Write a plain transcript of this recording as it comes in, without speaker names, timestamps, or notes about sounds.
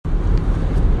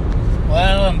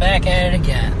back at it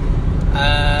again.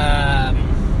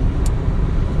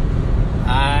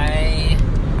 I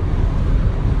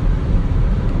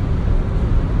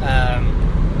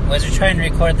was trying to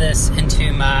record this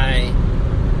into my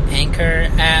Anchor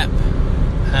app,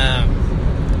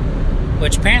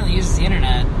 which apparently uses the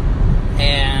internet,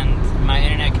 and my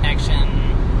internet connection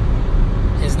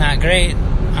is not great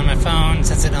on my phone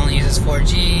since it only uses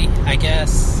 4G, I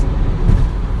guess.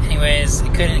 Anyways,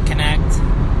 it couldn't connect.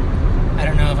 I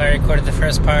don't know if I recorded the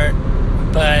first part,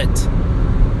 but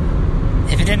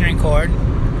if it didn't record,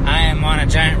 I am on a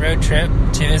giant road trip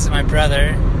to visit my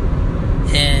brother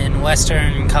in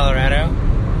western Colorado,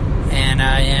 and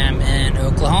I am in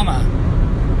Oklahoma.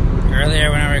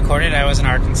 Earlier when I recorded, I was in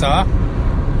Arkansas.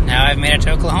 Now I've made it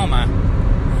to Oklahoma,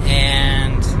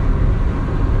 and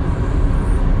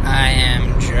I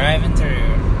am driving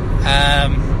through.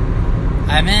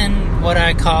 I'm in what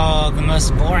I call the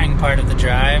most boring part of the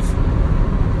drive.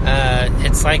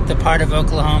 It's like the part of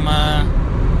Oklahoma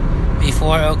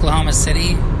before Oklahoma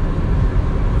City.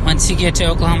 Once you get to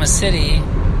Oklahoma City,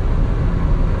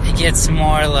 it gets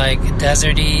more like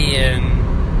deserty and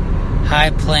high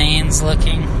plains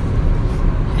looking.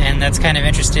 And that's kind of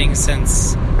interesting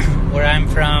since where I'm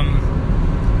from,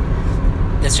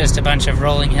 it's just a bunch of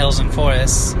rolling hills and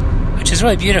forests, which is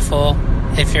really beautiful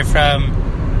if you're from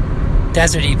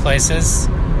deserty places.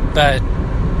 But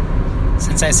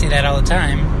since I see that all the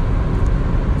time,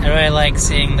 I really like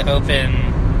seeing the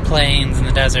open plains and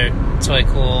the desert. It's really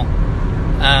cool.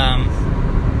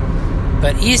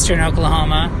 But eastern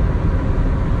Oklahoma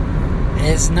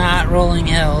is not rolling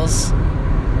hills.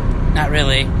 Not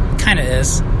really. Kind of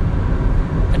is.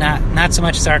 But not so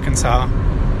much as Arkansas.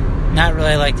 Not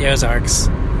really like the Ozarks.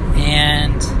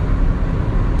 And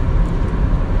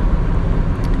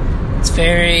it's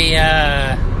very,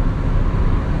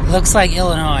 looks like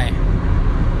Illinois,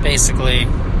 basically.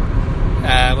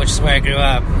 Which is where I grew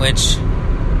up, which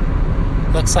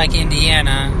looks like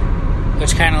Indiana,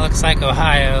 which kind of looks like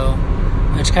Ohio,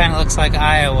 which kind of looks like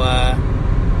Iowa,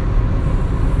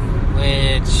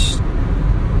 which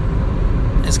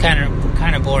is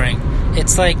kind of boring.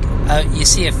 It's like you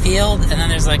see a field and then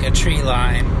there's like a tree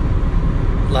line,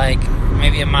 like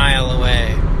maybe a mile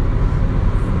away,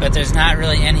 but there's not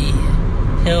really any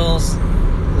hills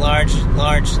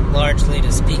largely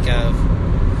to speak of.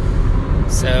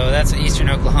 So that's what eastern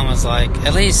Oklahoma's like.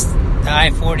 At least the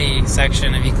I-40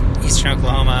 section of eastern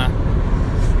Oklahoma,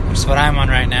 which is what I'm on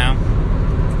right now.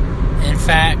 In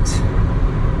fact,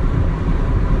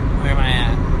 where am I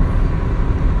at?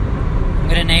 I'm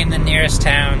going to name the nearest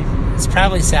town. It's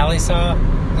probably Sallisaw,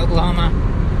 Oklahoma.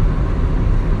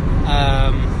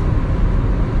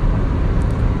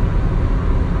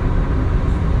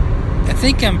 I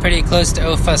think I'm pretty close to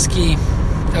Ofuskee,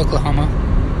 Oklahoma.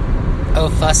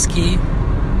 Ofuskee.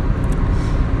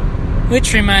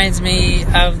 Which reminds me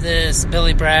of this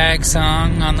Billy Bragg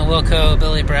song on the Wilco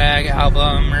Billy Bragg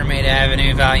album, Mermaid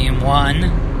Avenue, Volume 1.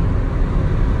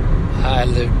 I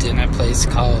lived in a place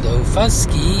called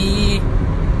Ofuskee,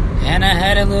 and I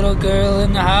had a little girl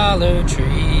in the hollow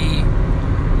tree.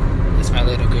 It's my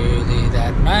little girlie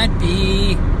that might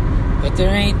be, but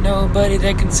there ain't nobody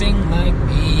that can sing like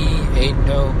me. Ain't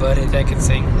nobody that can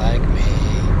sing like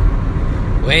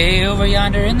me. Way over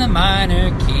yonder in the minor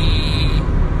key.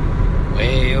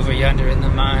 Way over yonder in the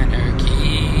minor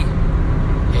key.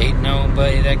 Ain't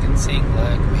nobody that can sing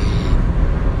like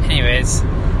me. Anyways,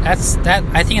 that's that.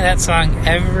 I think of that song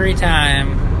every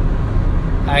time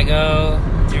I go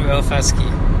through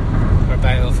Ofuskee or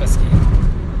by Ofuskee,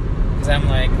 because I'm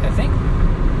like, I think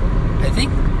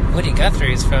Woody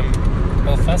Guthrie's from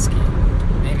Ofuskee.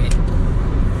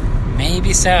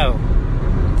 Maybe so.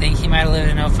 I think he might have lived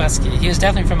in Ofuskee. He was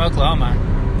definitely from Oklahoma.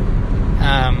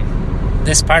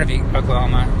 This part of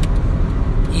Oklahoma.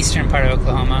 Eastern part of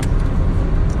Oklahoma.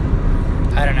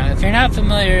 I don't know. If you're not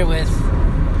familiar with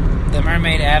the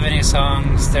Mermaid Avenue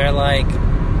songs, they're like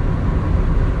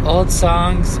old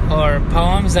songs or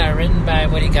poems that are written by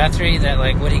Woody Guthrie that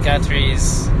like Woody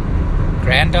Guthrie's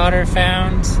granddaughter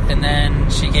found, and then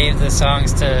she gave the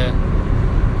songs to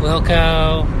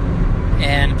Wilco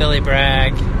and Billy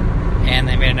Bragg, and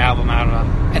they made an album out of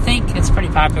them. I think it's a pretty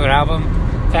popular album.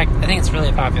 In fact, I think it's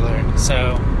really popular.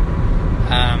 So,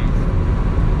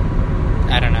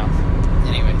 I don't know.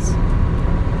 Anyways.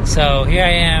 So, here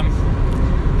I am.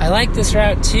 I like this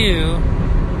route, too,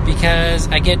 because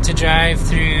I get to drive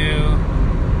through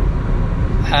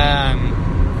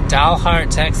Dalhart,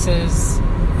 Texas,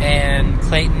 and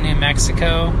Clayton, New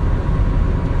Mexico,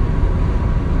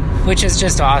 which is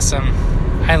just awesome.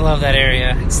 I love that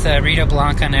area. It's the Rio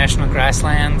Blanco National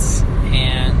Grasslands,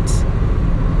 and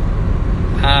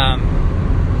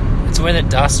where the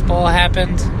Dust Bowl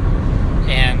happened,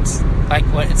 and it's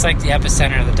like the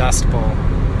epicenter of the Dust Bowl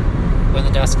when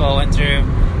the Dust Bowl went through,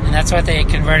 and that's why they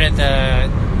converted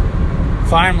the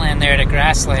farmland there to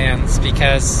grasslands,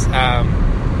 because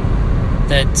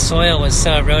the soil was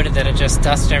so eroded that it just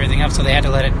dusted everything up, so they had to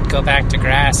let it go back to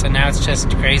grass, and now it's just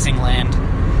grazing land,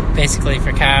 basically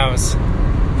for cows,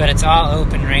 but it's all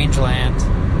open rangeland.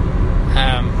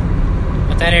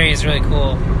 But that area is really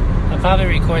cool. I'll probably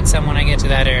record some when I get to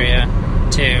that area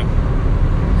too.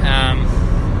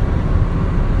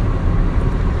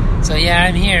 So yeah,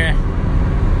 I'm here.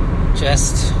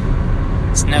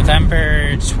 It's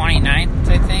November 29th,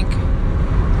 I think.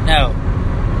 No,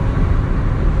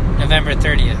 November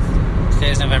 30th.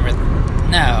 Today's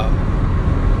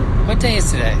what day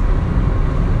is today?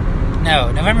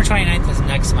 No, November 29th is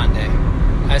next Monday.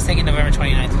 I was thinking November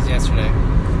 29th was yesterday.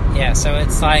 Yeah, so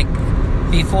it's like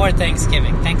before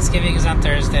Thanksgiving. Thanksgiving is on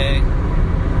Thursday.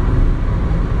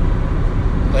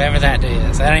 Whatever that day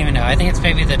is. I don't even know. I think it's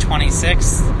maybe the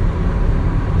 26th.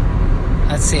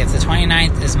 Let's see, if the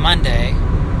 29th is Monday,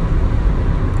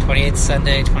 28th is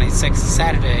Sunday, 26th is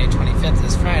Saturday, 25th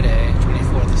is Friday,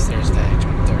 24th is Thursday,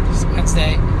 23rd is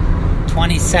Wednesday,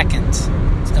 22nd.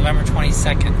 It's November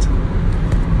 22nd.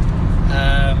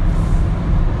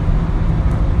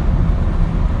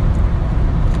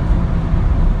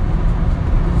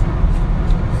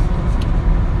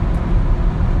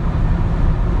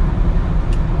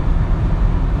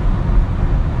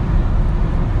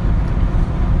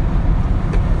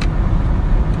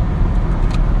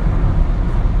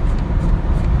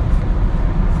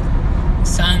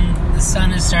 The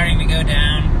sun is starting to go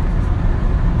down.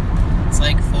 It's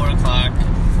like 4 o'clock,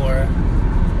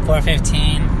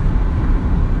 4:15.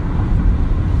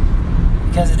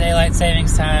 Because of daylight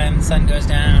savings time, the sun goes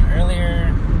down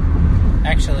earlier.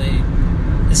 Actually,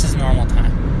 this is normal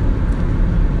time.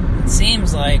 It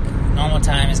seems like normal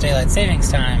time is daylight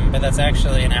savings time, but that's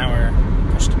actually an hour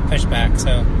pushed back.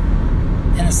 So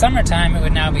in the summertime, it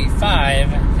would now be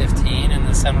 5:15, and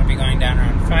the sun would be going down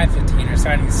around 5:15, or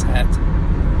starting to set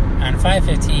around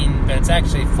 5:15, but it's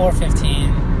actually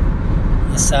 4:15.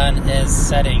 The sun is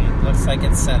setting. Looks like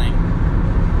it's setting.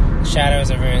 The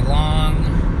shadows are very long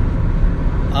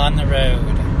on the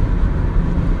road.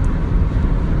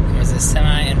 There's a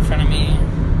semi in front of me.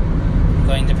 I'm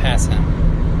going to pass him.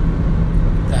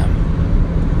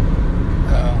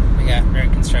 Oh, we got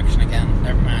road construction again.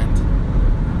 Never mind.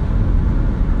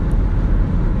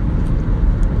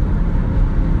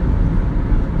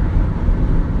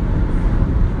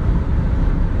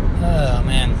 Oh,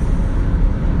 man.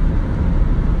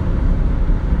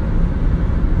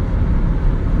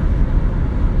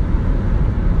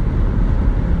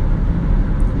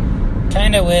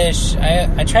 Kind of wish...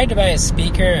 I tried to buy a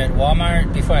speaker at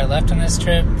Walmart before I left on this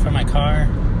trip for my car,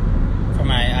 for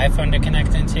my iPhone to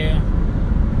connect into.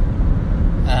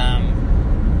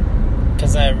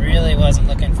 Because I really wasn't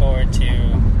looking forward to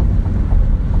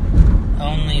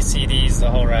only CDs the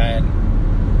whole ride.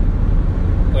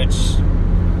 Which...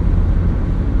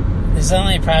 there's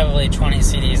only probably 20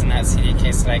 CDs in that CD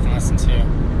case that I can listen to.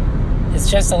 It's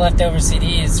just the leftover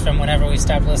CDs from whenever we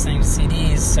stopped listening to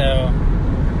CDs, so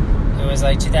it was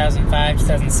like 2005,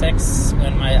 2006,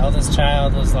 when my eldest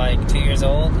child was like 2 years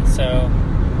old, so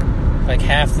like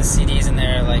half the CDs in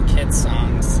there are like kids'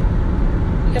 songs.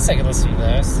 I guess I could listen to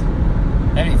those.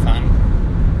 That'd be fun.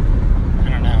 I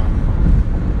don't know.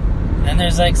 And then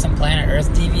there's like some Planet Earth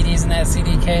DVDs in that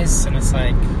CD case, and it's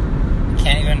like...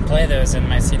 can't even play those in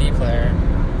my CD player.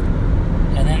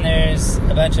 And then there's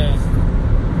a bunch of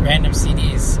random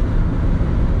CDs,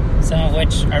 some of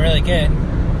which are really good,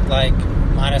 like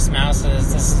Modest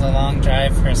Mouse's This Is a Long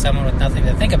Drive for Someone with Nothing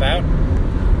to Think About,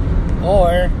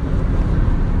 or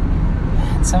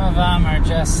some of them are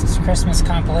just Christmas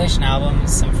compilation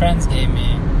albums some friends gave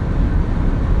me,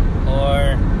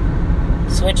 or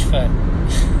Switchfoot,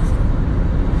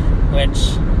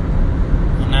 which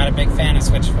I'm not a big fan of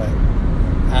Switchfoot.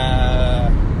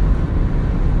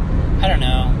 I don't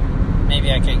know.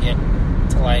 Maybe I could get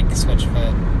to like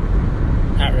Switchfoot.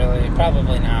 Not really.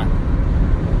 Probably not.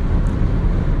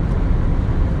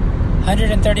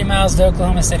 130 miles to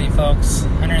Oklahoma City, folks.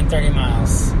 130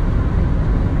 miles.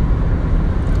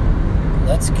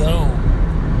 Let's go.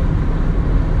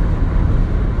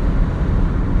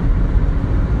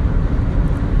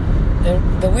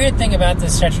 The weird thing about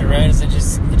this stretch of road is it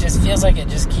just feels like it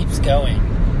just keeps going.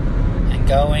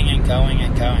 Going and going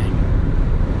and going.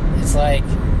 It's like,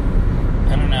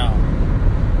 I don't know.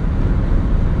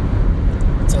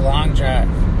 It's a long drive.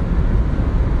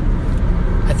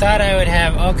 I thought I would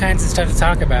have all kinds of stuff to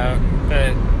talk about,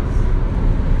 but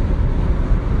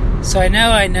So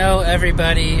I know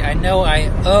everybody. I know I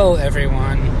owe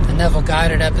everyone a Neville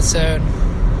Goddard episode.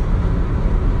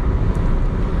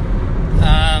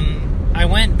 I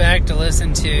went back to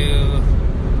listen to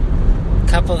a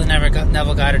couple of the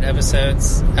Neville Goddard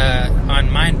episodes on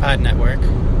MindPod Network,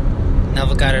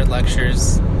 Neville Goddard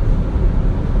lectures.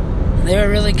 They were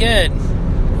really good.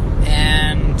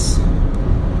 And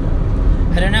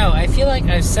I don't know, I feel like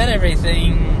I've said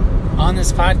everything on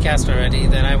this podcast already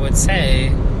that I would say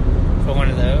for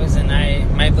one of those, and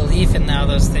my belief in all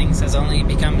those things has only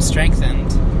become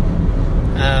strengthened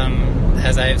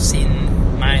as I've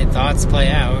seen my thoughts play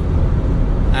out.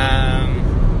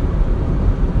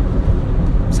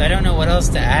 So I don't know what else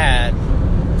to add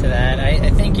to that. I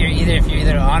think if you're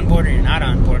either on board or you're not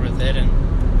on board with it,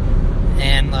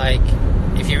 and like,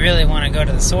 if you really want to go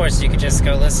to the source, you could just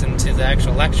go listen to the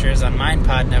actual lectures on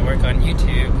MindPod Network on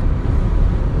YouTube.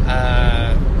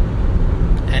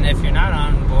 And if you're not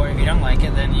on board, if you don't like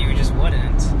it, then you just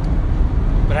wouldn't.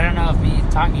 But I don't know if me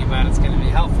talking about it's going to be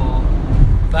helpful.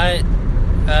 But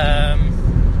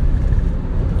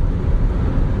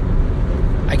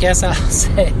I guess I'll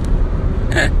say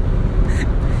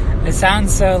it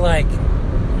sounds so like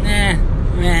meh.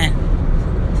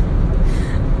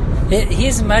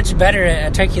 He's much better at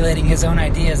articulating his own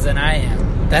ideas than I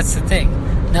am. That's the thing.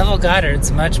 Neville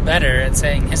Goddard's much better at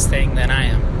saying his thing than I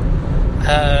am.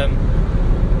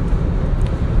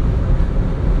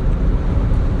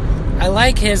 I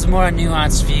like his more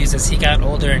nuanced views as he got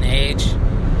older in age.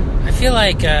 I feel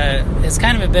like it's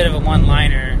kind of a bit of a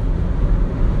one-liner.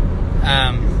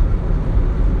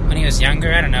 When he was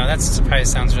younger, I don't know. That probably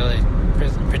sounds really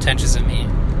pretentious of me,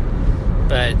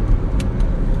 but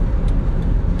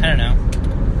I don't know.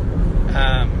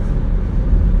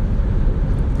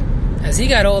 As he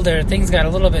got older, things got a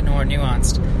little bit more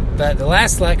nuanced. But the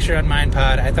last lecture on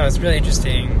MindPod, I thought was really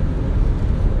interesting.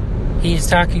 He's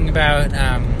talking about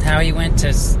how he went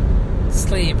to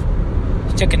sleep.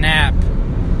 He took a nap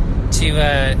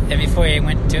and before he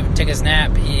took his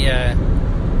nap, he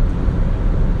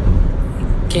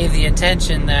gave the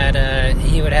intention that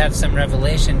he would have some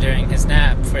revelation during his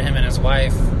nap for him and his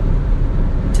wife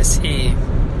to see.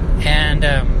 And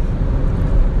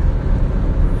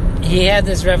he had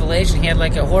this revelation. He had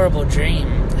like a horrible dream,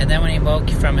 and then when he woke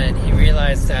from it, he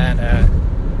realized that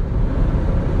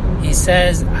he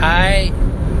says, I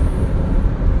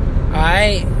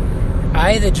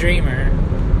the dreamer,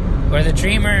 or the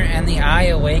dreamer and the I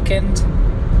awakened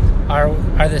are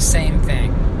the same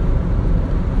thing.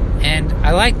 And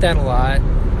I like that a lot.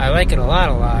 I like it a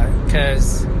lot,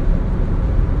 because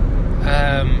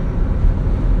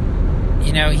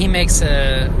he makes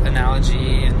a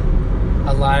analogy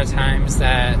a lot of times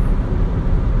that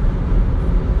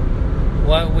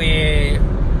what we're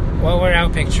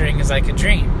out picturing is like a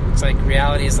dream. It's like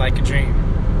reality is like a dream.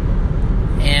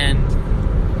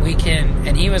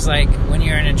 And he was like, when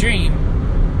you're in a dream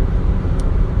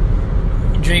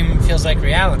feels like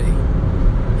reality.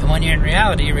 And when you're in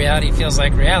reality feels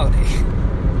like reality.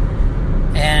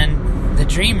 And the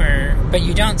dreamer, but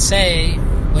you don't say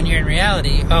when you're in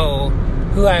reality, oh,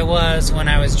 who I was when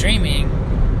I was dreaming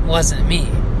wasn't me.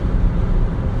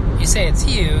 You say it's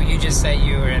you just say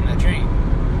you were in a dream.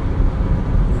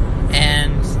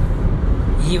 And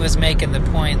he was making the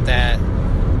point that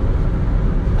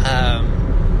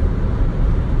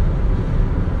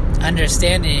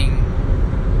understanding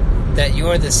that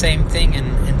you're the same thing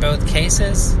in both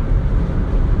cases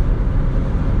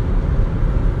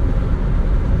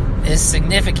is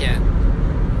significant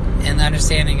in the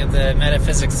understanding of the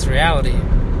metaphysics of reality.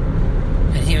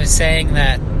 And he was saying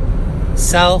that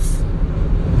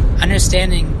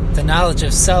understanding the knowledge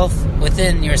of self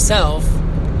within yourself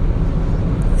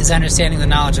is understanding the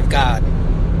knowledge of God.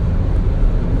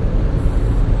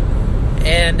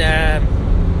 And I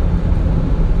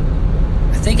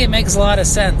think it makes a lot of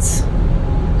sense.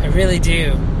 I really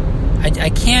do.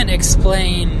 I can't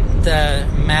explain the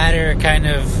matter kind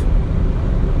of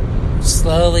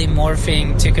slowly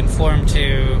morphing to conform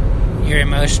to your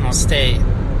emotional state.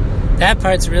 That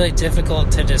part's really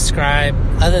difficult to describe,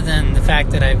 other than the fact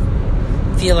that I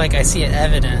feel like I see it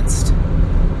evidenced.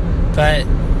 But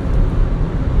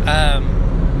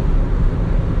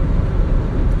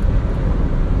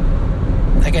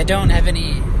I don't have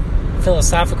any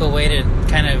philosophical way to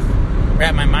kind of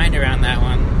wrap my mind around that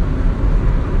one.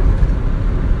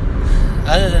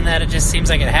 Other than that, it just seems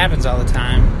like it happens all the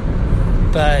time.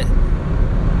 But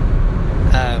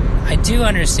I do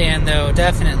understand, though,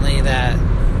 definitely that,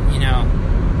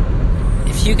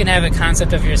 if you can have a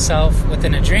concept of yourself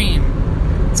within a dream,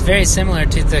 it's very similar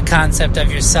to the concept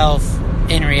of yourself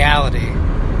in reality.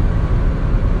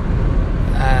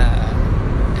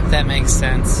 that makes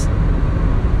sense.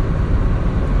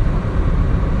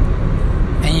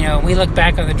 And, we look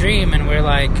back on the dream and we're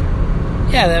like,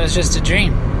 yeah, that was just a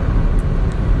dream.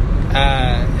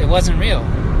 It wasn't real.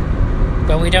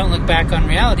 But we don't look back on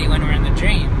reality when we're in the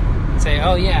dream and say,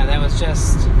 oh yeah, that was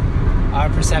just our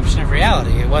perception of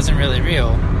reality. It wasn't really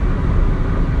real.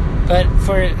 But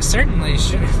for certainly,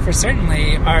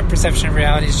 our perception of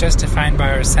reality is just defined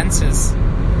by our senses.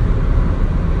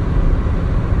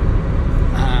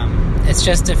 It's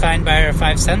just defined by our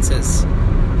 5 senses.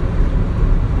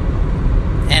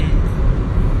 And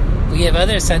we have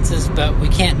other senses, but we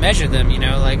can't measure them,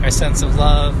 like our sense of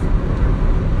love,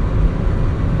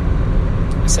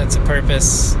 our sense of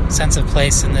purpose, sense of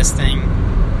place in this thing.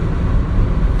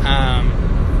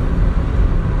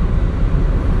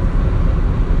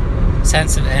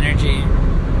 Sense of energy.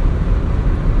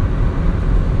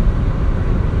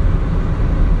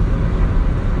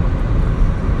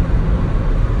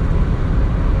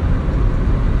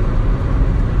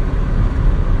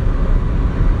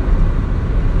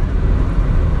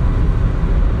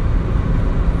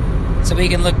 So we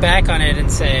can look back on it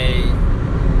and say,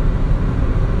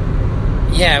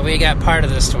 yeah, we got part of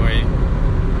the story.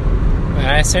 But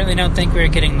I certainly don't think we're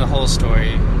getting the whole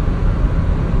story.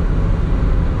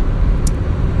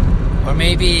 Or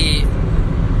maybe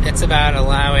it's about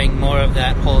allowing more of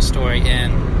that whole story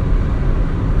in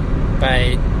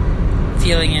by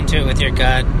feeling into it with your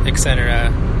gut,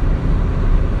 etc.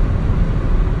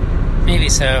 Maybe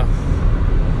so.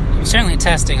 I'm certainly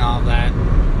testing all of that.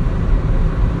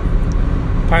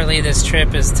 Partly this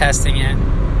trip is testing it.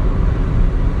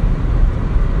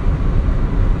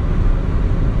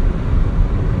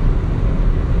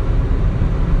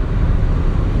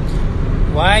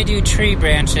 Why do tree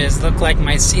branches look like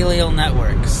mycelial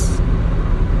networks?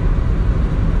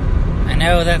 I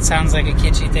know that sounds like a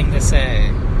kitschy thing to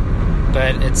say,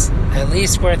 but it's at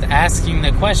least worth asking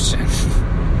the question.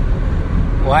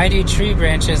 Why do tree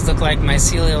branches look like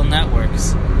mycelial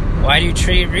networks? Why do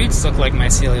tree roots look like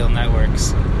mycelial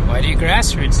networks? Why do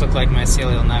grass roots look like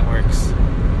mycelial networks?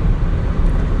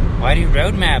 Why do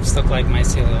road maps look like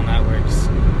mycelial networks?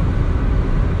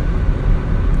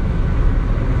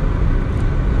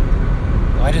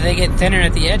 Why do they get thinner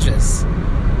at the edges?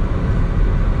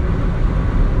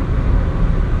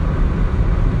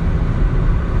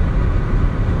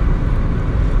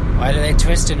 Why do they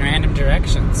twist in random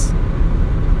directions?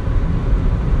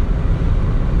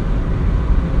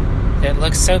 It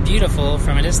looks so beautiful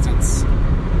from a distance.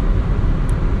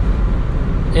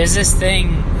 There's this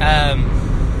thing, the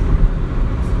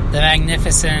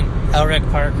magnificent Elric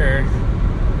Parker,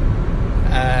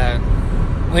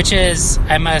 which is,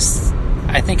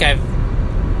 I think I've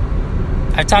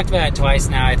talked about it twice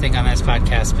now, I think, on this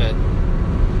podcast, but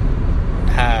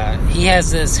he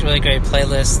has this really great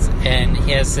playlist, and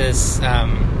he has this, I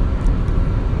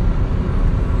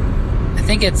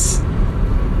think it's,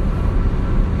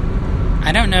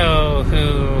 I don't know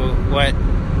what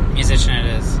musician it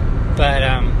is, but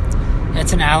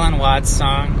it's an Alan Watts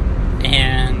song,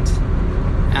 and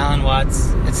Alan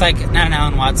Watts, it's like, not an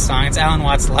Alan Watts song, it's Alan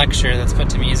Watts' lecture that's put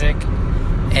to music.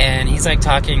 And he's like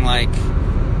talking like,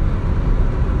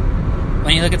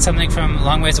 when you look at something from a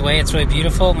long ways away, it's really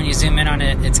beautiful. When you zoom in on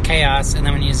it, it's chaos. And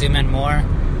then when you zoom in more,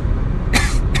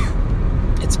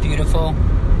 it's beautiful.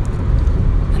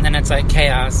 And then it's like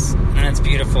chaos. And then it's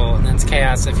beautiful. And then it's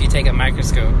chaos if you take a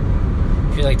microscope.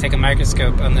 If you like take a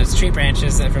microscope on those tree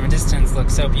branches that from a distance look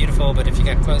so beautiful, but if you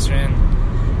get closer in,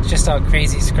 it's just all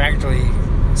crazy, scraggly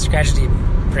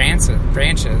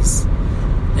branches.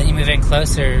 Then you move in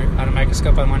closer on a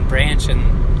microscope on one branch, and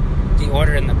the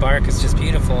order in the bark is just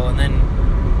beautiful. And then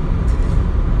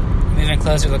moving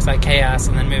closer looks like chaos,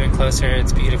 and then moving closer,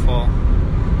 it's beautiful.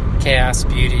 Chaos,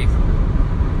 beauty.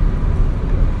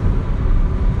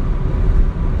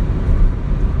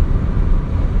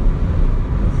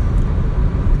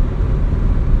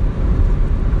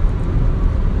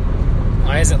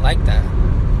 Why is it like that?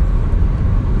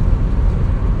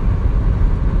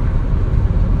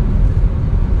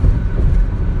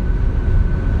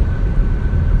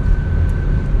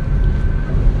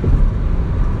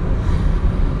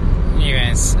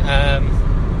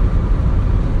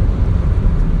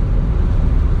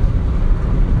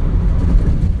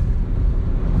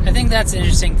 I think that's an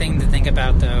interesting thing to think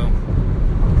about, though.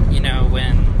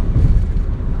 When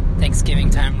Thanksgiving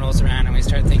time rolls around and we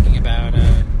start thinking about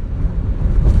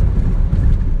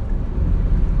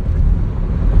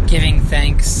giving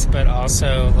thanks, but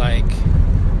also like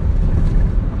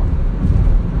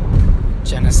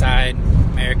genocide,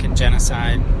 American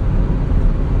genocide.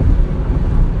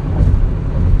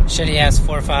 Shitty ass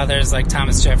forefathers like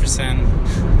Thomas Jefferson,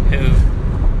 who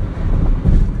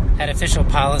had official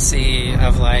policy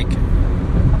of like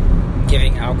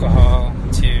giving alcohol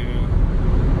to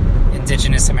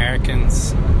indigenous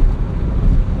Americans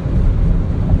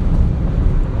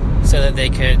so that they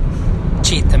could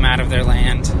cheat them out of their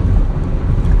land.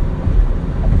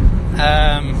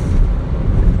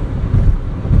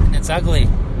 And it's ugly.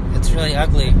 It's really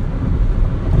ugly.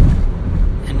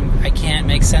 And I can't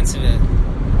make sense of it.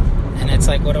 And it's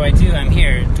like, what do I do? I'm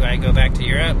here. Do I go back to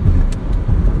Europe?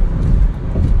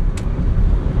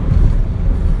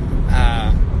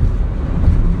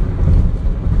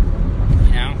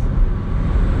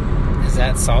 Is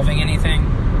that solving anything?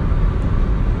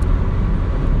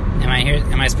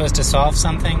 Am I supposed to solve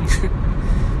something?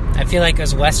 I feel like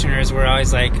as Westerners, we're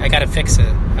always like, I gotta fix it.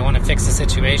 I want to fix the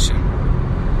situation.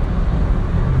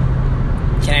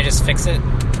 Can I just fix it?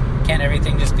 Can't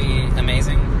everything just be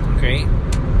amazing? Great?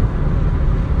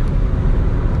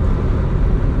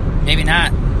 Maybe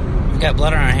not. We've got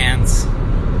blood on our hands.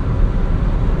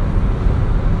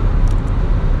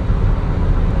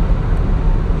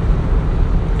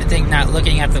 I think not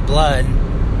looking at the blood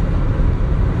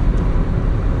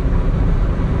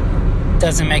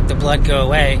doesn't make the blood go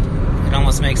away. It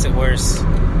almost makes it worse.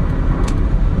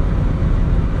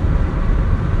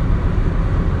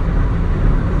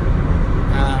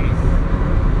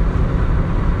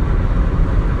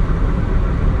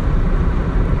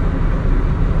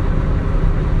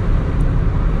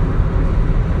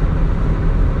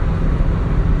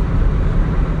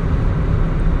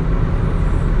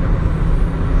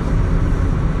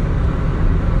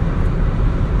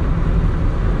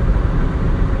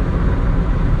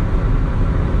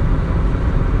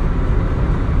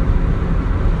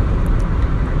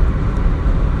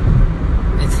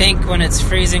 When it's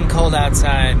freezing cold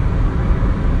outside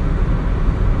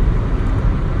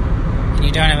and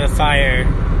you don't have a fire,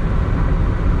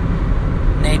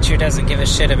 nature doesn't give a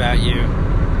shit about you.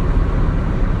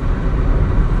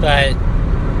 But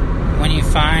when you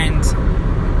find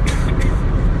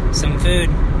some food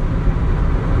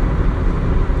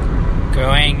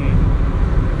growing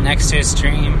next to a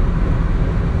stream,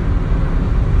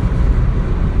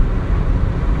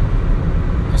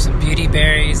 some beauty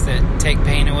berries that take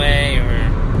pain away, or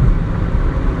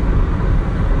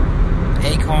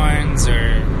acorns,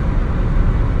 or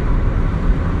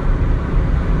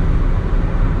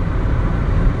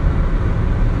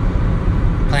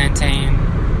plantain.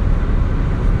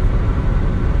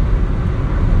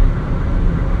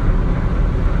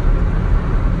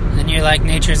 Then you're like,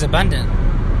 nature's abundant.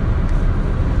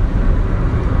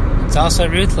 It's also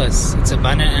ruthless. It's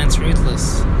abundant and it's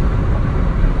ruthless.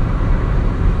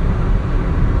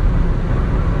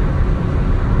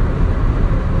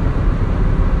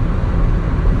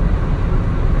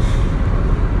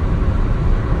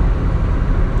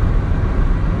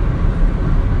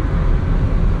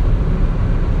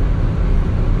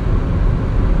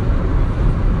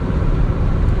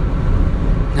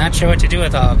 Not sure what to do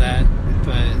with all of that,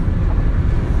 but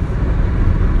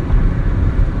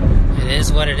it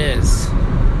is what it is.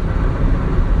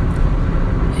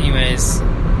 Anyways,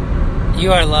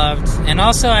 you are loved. And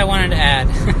also I wanted to add,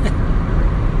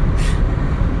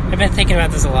 I've been thinking about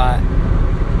this a lot.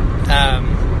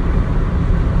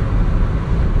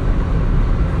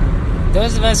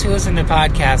 Those of us who listen to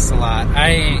podcasts a lot,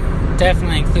 I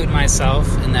definitely include myself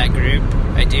in that group.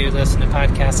 I do listen to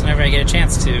podcasts whenever I get a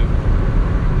chance to.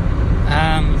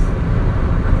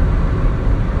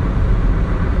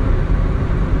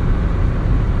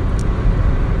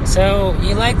 So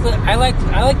I like to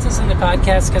listen to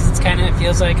podcasts because it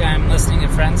feels like I'm listening to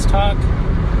friends talk,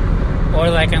 or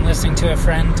like I'm listening to a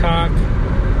friend talk,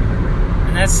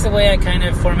 and that's the way I kind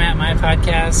of format my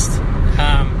podcast.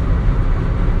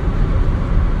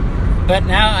 But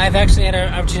now I've actually had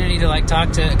an opportunity to like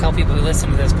talk to a couple people who listen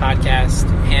to this podcast,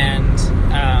 and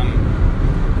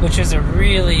which is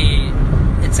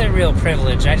it's a real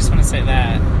privilege. I just want to say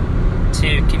that,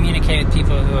 to communicate with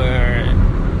people who are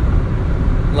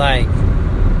like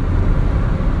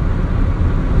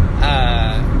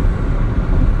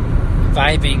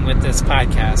vibing with this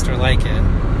podcast or like it.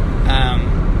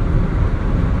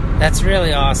 That's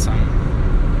really awesome.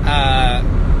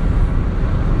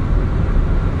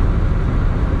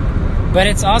 But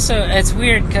it's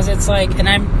weird because it's like,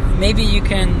 and maybe you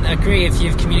can agree if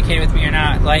you've communicated with me or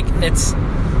not. Like, it's,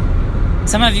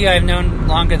 some of you I've known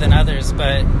longer than others,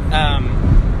 but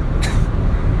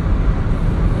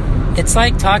it's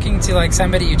like talking to like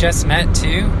somebody you just met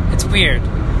too. It's weird.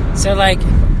 So like,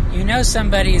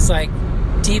 somebody's like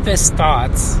deepest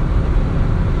thoughts,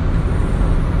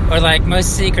 or like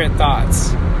most secret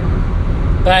thoughts,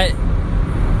 but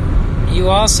you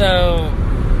also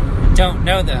don't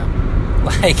know them.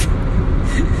 Like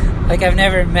I've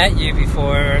never met you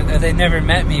before, or they've never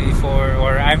met me before,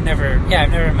 or I've never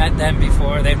met them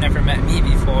before, they've never met me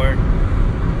before.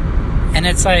 And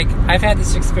it's like, I've had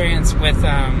this experience with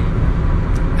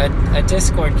a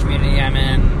Discord community I'm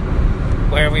in,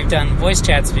 where we've done voice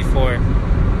chats before.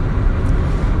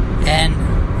 And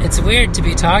it's weird to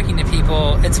be talking to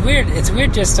people. It's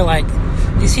weird just to, like,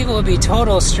 these people would be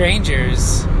total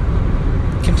strangers,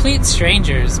 complete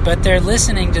strangers, but they're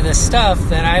listening to this stuff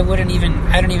that I don't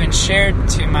even share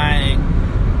to my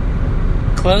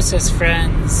closest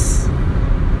friends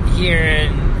here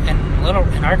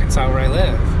in Arkansas, where I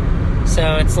live.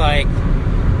 So it's like,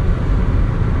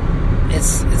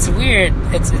 it's weird.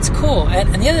 It's cool.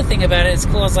 And the other thing about it is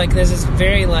cool is, like, there's this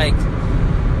very, like,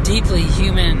 deeply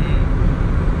human,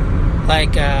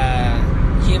 like,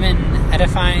 human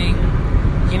edifying,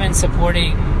 human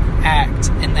supporting act,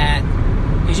 in that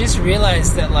you just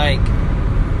realize that, like,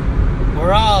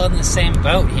 we're all in the same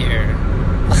boat here.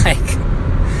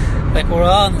 Like we're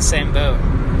all in the same boat.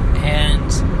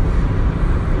 And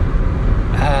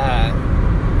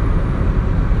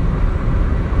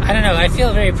I don't know, I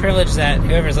feel very privileged that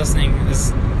whoever's listening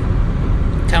is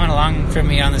coming along for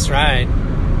me on this ride.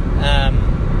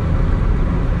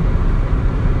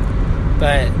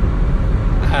 But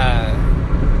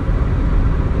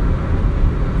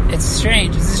it's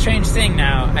strange. It's a strange thing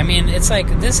now. I mean, it's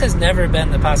like, this has never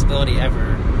been the possibility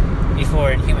ever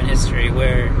before in human history,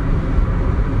 where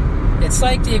it's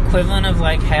like the equivalent of,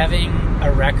 like, having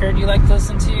a record you like to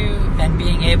listen to and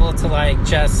being able to, like,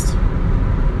 just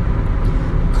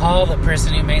call the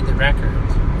person who made the record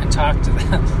and talk to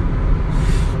them.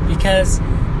 Because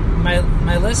my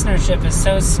listenership is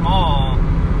so small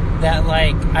that,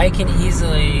 like, I can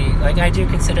easily, like, I do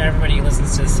consider everybody who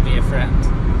listens to this to be a friend.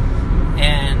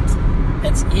 And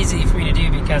it's easy for me to do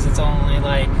because it's only,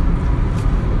 like,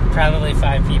 probably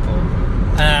 5 people.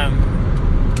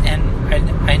 And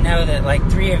I know that, like,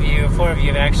 3 of you, 4 of you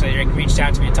have actually, like, reached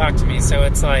out to me and talked to me, so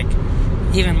it's, like,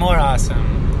 even more awesome.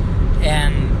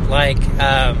 And, like,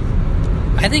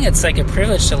 I think it's, like, a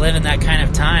privilege to live in that kind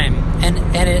of time. And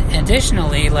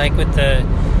additionally, like, with the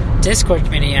Discord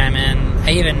community I'm in,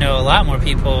 I even know a lot more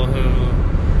people who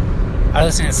are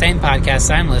listening to the same podcasts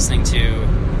I'm listening to,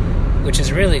 which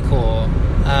is really cool,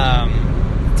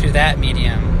 through that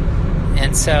medium.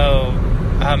 And so,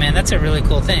 oh man, that's a really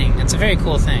cool thing. It's a very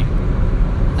cool thing.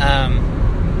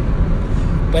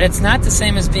 But it's not the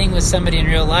same as being with somebody in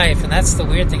real life, and that's the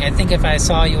weird thing. I think if I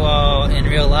saw you all in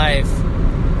real life,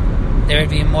 there would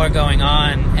be more going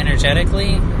on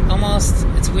energetically, almost.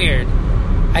 It's weird.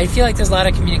 I feel like there's a lot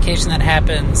of communication that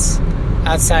happens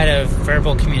outside of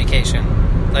verbal communication,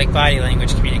 like body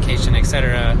language communication,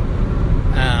 etc.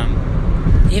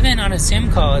 Even on a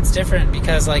Zoom call, it's different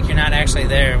because, like, you're not actually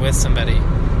there with somebody.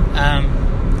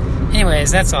 Anyways,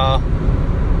 that's all.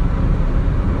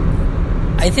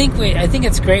 I think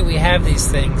it's great we have these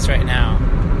things right now,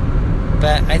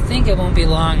 but I think it won't be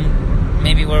long,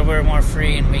 maybe, where we're more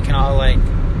free and we can all, like,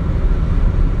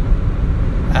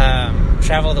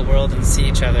 travel the world and see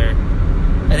each other.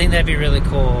 I think that'd be really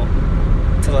cool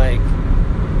to, like,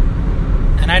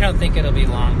 and I don't think it'll be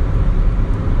long.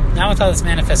 Not with all this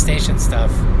manifestation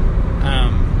stuff.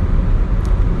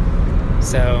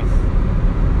 So,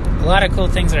 a lot of cool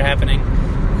things are happening.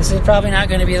 This is probably not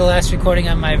going to be the last recording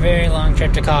on my very long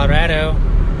trip to Colorado,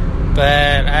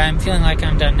 but I'm feeling like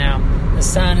I'm done now. The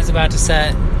sun is about to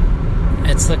set.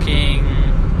 It's looking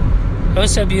oh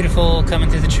so beautiful coming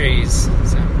through the trees.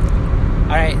 So,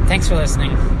 alright, thanks for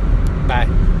listening. Bye.